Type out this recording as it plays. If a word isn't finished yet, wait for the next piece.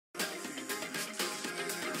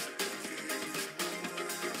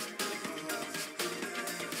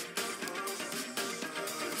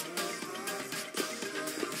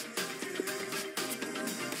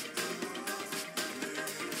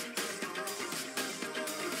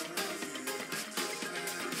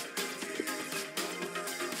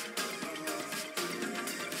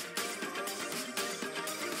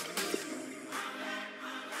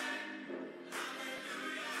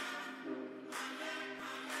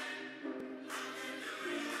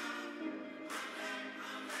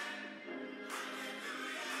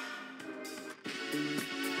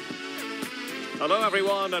Hello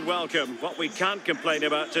everyone and welcome. What we can't complain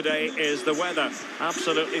about today is the weather.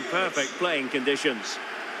 Absolutely perfect playing conditions.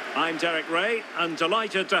 I'm Derek Ray and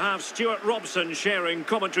delighted to have Stuart Robson sharing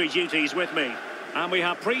commentary duties with me. And we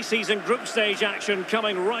have pre-season group stage action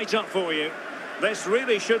coming right up for you. This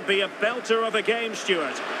really should be a belter of a game,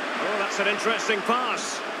 Stuart. Oh, that's an interesting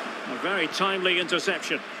pass. A very timely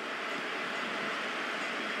interception.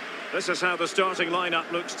 This is how the starting lineup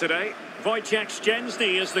looks today. Wojciech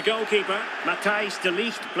Szczęsny is the goalkeeper. Matthijs de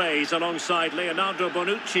Ligt plays alongside Leonardo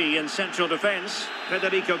Bonucci in central defence.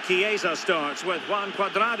 Federico Chiesa starts with Juan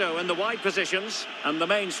Cuadrado in the wide positions. And the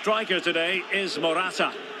main striker today is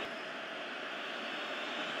Morata.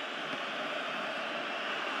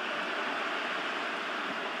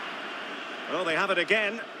 Well, they have it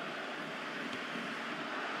again.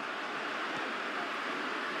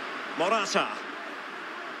 Morata.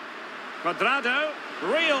 Cuadrado,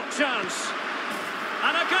 real chance.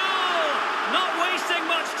 And a goal! Not wasting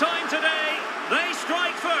much time today. They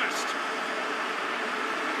strike first.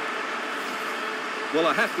 Well,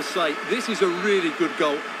 I have to say, this is a really good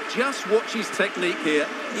goal. Just watch his technique here.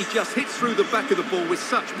 He just hits through the back of the ball with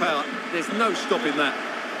such power. There's no stopping that.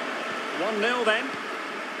 1-0 then.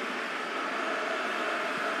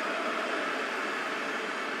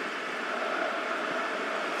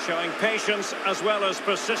 Showing patience as well as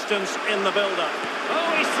persistence in the build-up.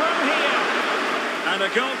 Oh, he's through here! And a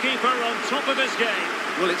goalkeeper on top of his game.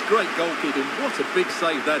 Well, it's great goalkeeping. What a big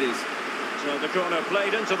save that is. So the corner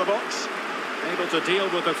played into the box. Able to deal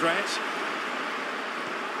with the threat.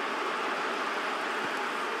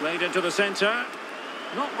 Played into the centre.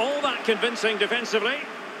 Not all that convincing defensively.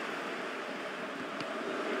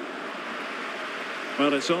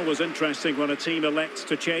 Well, it's always interesting when a team elects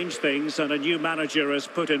to change things and a new manager is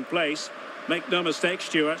put in place. Make no mistake,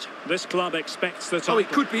 Stuart, this club expects the top. Oh, it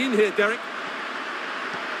could be in here, Derek.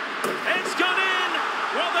 It's gone in!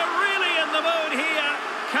 Well, they're really in the mood here.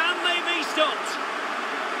 Can they be stopped?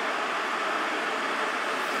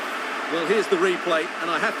 Well, here's the replay, and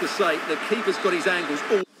I have to say, the keeper's got his angles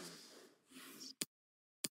all...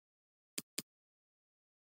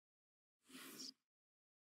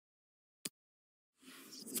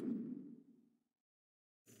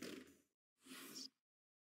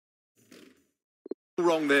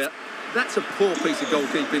 wrong there. That's a poor piece of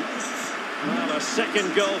goalkeeping. Well, a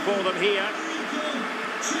second goal for them here.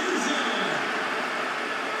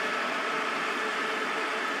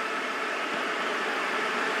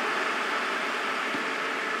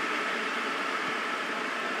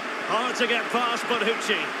 Hard to get past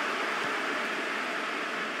Bonucci.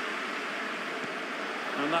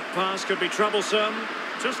 And that pass could be troublesome.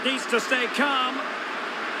 Just needs to stay calm.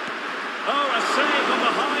 Oh, a save of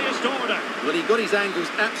the highest order. Well, he got his angles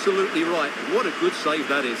absolutely right. What a good save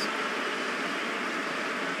that is.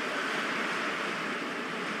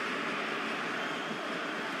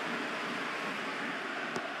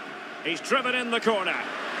 He's driven in the corner.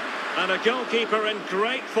 And a goalkeeper in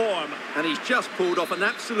great form. And he's just pulled off an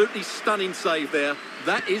absolutely stunning save there.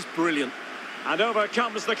 That is brilliant. And over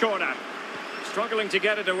comes the corner. Struggling to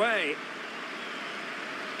get it away.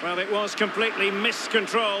 Well, it was completely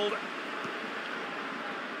miscontrolled.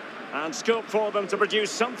 And scope for them to produce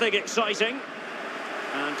something exciting.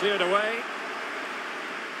 And cleared away.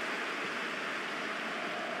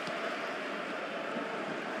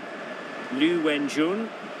 Liu Wenjun.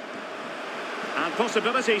 And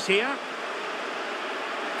possibilities here.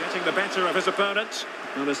 Getting the better of his opponent.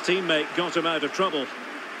 And his teammate got him out of trouble.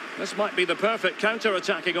 This might be the perfect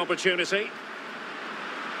counter-attacking opportunity.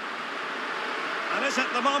 And is it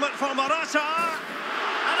the moment for Morata?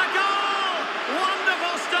 And a goal!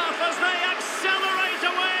 Wonderful stuff as they accelerate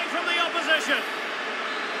away from the opposition.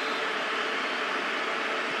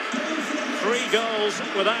 3 goals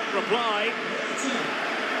without reply.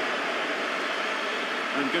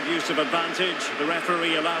 And good use of advantage, the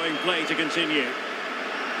referee allowing play to continue.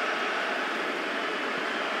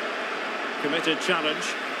 Committed challenge.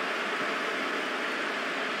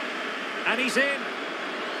 And he's in.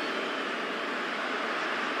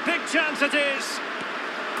 Big chance it is.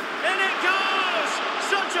 In it goes!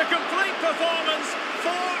 Such a complete performance.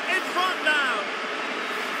 4 in front now.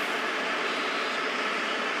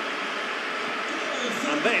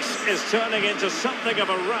 And this is turning into something of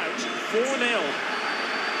a rout. 4-0.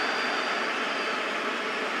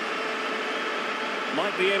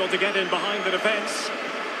 Might be able to get in behind the defence.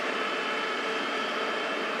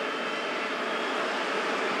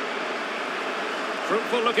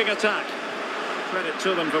 Fruitful looking attack. Credit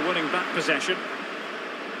to them for winning back possession.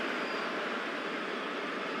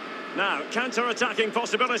 Now, counter-attacking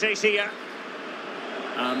possibilities here.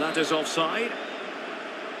 And that is offside.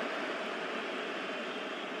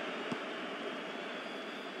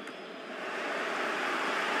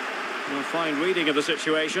 A fine reading of the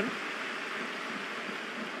situation.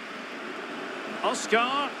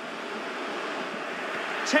 Oscar.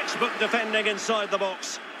 Textbook defending inside the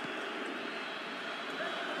box.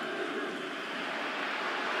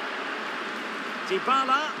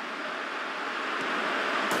 Dybala.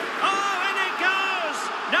 Oh, in it goes!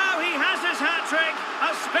 Now he has his hat-trick.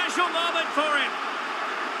 A special moment for him.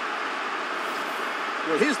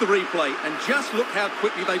 Well, here's the replay, and just look how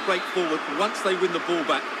quickly they break forward once they win the ball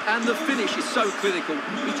back. And the finish is so clinical.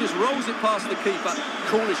 He just rolls it past the keeper,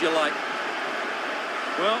 cool as you like.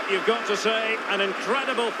 Well, you've got to say, an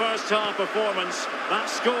incredible first-half performance. That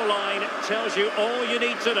scoreline tells you all you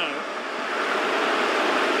need to know.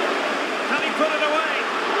 Can he put it away?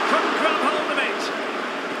 Couldn't grab hold of it.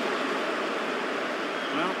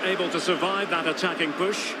 Well, able to survive that attacking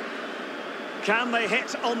push. Can they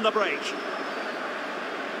hit on the break?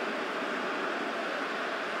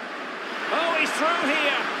 Oh, he's through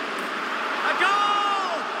here. A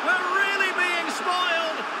goal! We're really being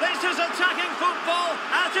spoiled. This is attacking football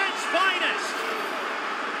at its finest.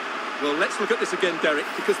 Well, let's look at this again, Derek,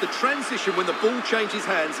 because the transition when the ball changes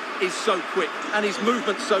hands is so quick and his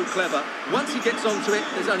movement's so clever. Once he gets onto it,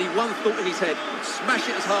 there's only one thought in his head: smash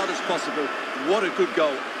it as hard as possible. What a good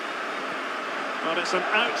goal. Well, it's an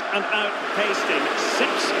out-and-out pasting,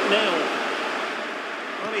 6-0.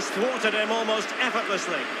 Well, he's thwarted him almost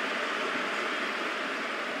effortlessly.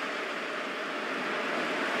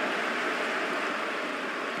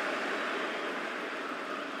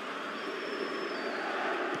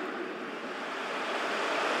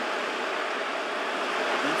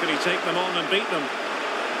 Can he take them on and beat them?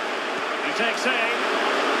 He takes aim.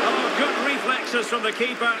 Oh, good reflexes from the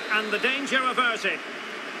keeper, and the danger averted.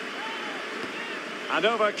 And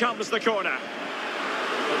over comes the corner.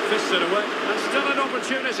 But fisted away, and still an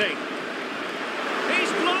opportunity.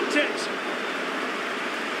 He's blocked it.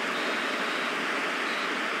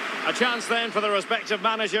 A chance then for the respective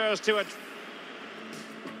managers to...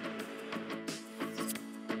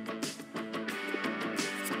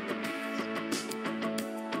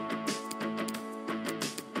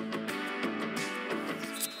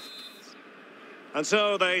 And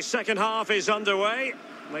so the second half is underway.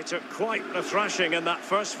 They took quite the thrashing in that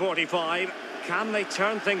first 45. Can they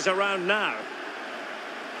turn things around now?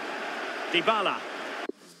 Dybala.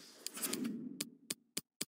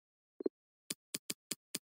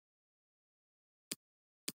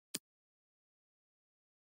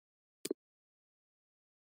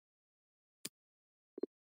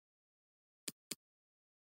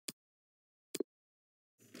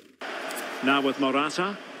 Now with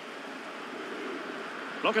Morata.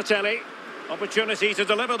 Locatelli, opportunity to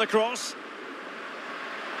deliver the cross.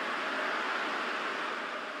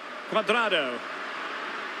 Cuadrado.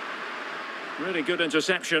 Really good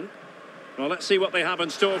interception. Well, let's see what they have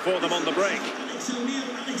in store for them on the break. Alex O'Neill,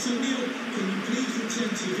 can you please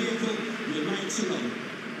return to your vehicle? Your lights are on.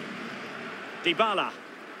 Dybala.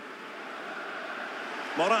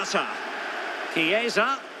 Morata.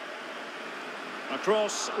 Chiesa. A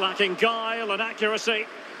cross lacking guile and accuracy.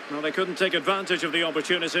 Well, they couldn't take advantage of the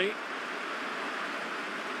opportunity.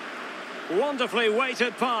 Wonderfully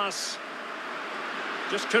weighted pass.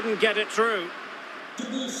 Just couldn't get it through.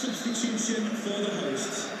 Double substitution for the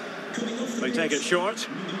hosts. Coming off the They take it short.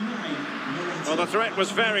 Well, the threat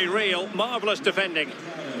was very real. Marvellous defending.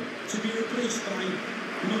 To be replaced by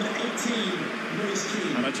number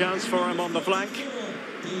 18, and a chance for him on the flank.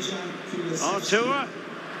 Artur.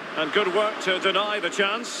 And good work to deny the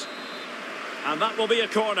chance. And that will be a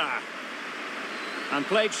corner. And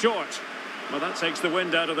played short. Well, that takes the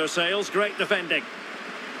wind out of their sails. Great defending.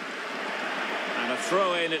 And a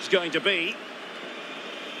throw-in it's going to be.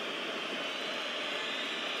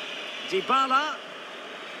 Dybala.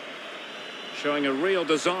 Showing a real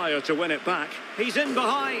desire to win it back. He's in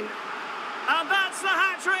behind. And that's the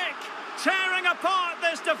hat-trick. Tearing apart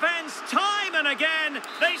this defence time and again.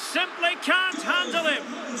 They simply can't handle him.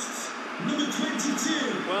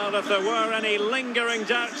 Well, if there were any lingering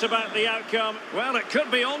doubts about the outcome, well, it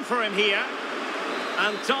could be on for him here.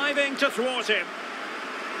 And diving to thwart him.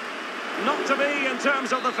 Not to be in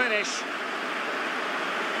terms of the finish.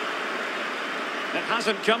 It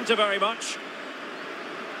hasn't come to very much.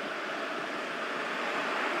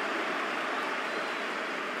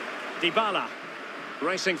 Dybala.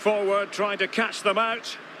 Racing forward, trying to catch them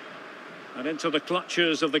out. And into the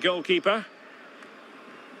clutches of the goalkeeper.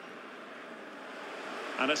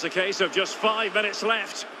 And it's a case of just 5 minutes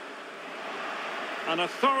left. An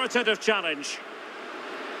authoritative challenge.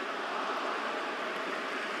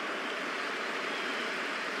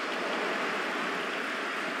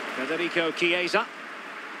 Federico Chiesa.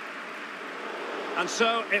 And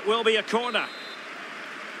so it will be a corner.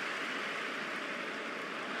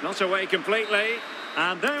 Not away completely.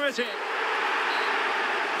 And there it is.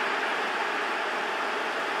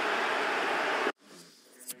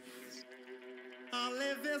 A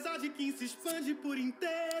leveza de quem se expande por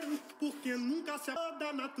inteiro, porque nunca se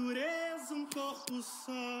da natureza corpo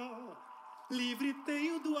só. Livre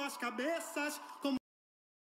tenho duas cabeças, como